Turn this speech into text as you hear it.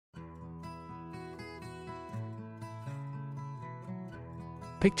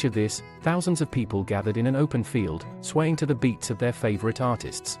Picture this, thousands of people gathered in an open field, swaying to the beats of their favorite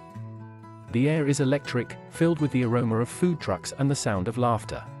artists. The air is electric, filled with the aroma of food trucks and the sound of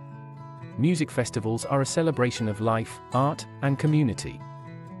laughter. Music festivals are a celebration of life, art, and community.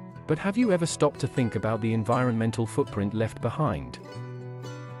 But have you ever stopped to think about the environmental footprint left behind?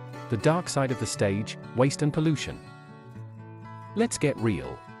 The dark side of the stage, waste and pollution. Let's get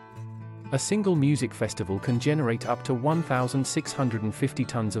real. A single music festival can generate up to 1,650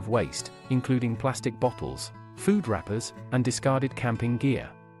 tons of waste, including plastic bottles, food wrappers, and discarded camping gear.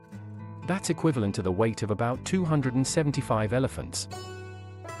 That's equivalent to the weight of about 275 elephants.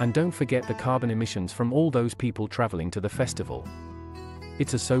 And don't forget the carbon emissions from all those people traveling to the festival.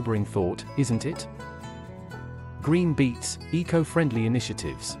 It's a sobering thought, isn't it? Green beats, eco-friendly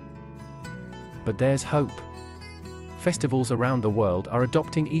initiatives. But there's hope. Festivals around the world are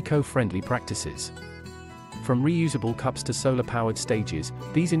adopting eco-friendly practices. From reusable cups to solar-powered stages,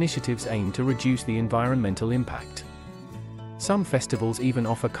 these initiatives aim to reduce the environmental impact. Some festivals even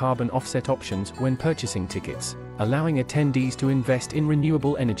offer carbon offset options when purchasing tickets, allowing attendees to invest in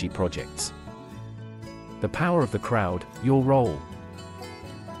renewable energy projects. The power of the crowd, your role.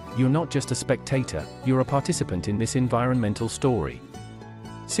 You're not just a spectator, you're a participant in this environmental story.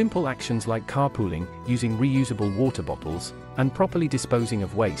 Simple actions like carpooling, using reusable water bottles, and properly disposing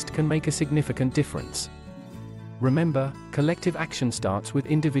of waste can make a significant difference. Remember, collective action starts with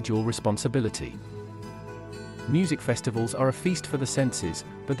individual responsibility. Music festivals are a feast for the senses,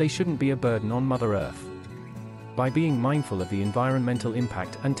 but they shouldn't be a burden on Mother Earth. By being mindful of the environmental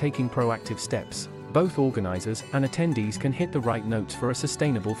impact and taking proactive steps, both organizers and attendees can hit the right notes for a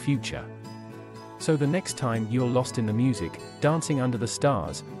sustainable future. So the next time you're lost in the music, dancing under the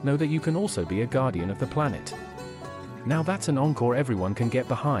stars, know that you can also be a guardian of the planet. Now that's an encore everyone can get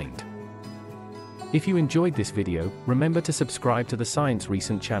behind. If you enjoyed this video, remember to subscribe to the Science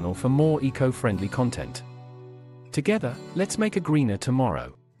Recent channel for more eco-friendly content. Together, let's make a greener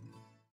tomorrow.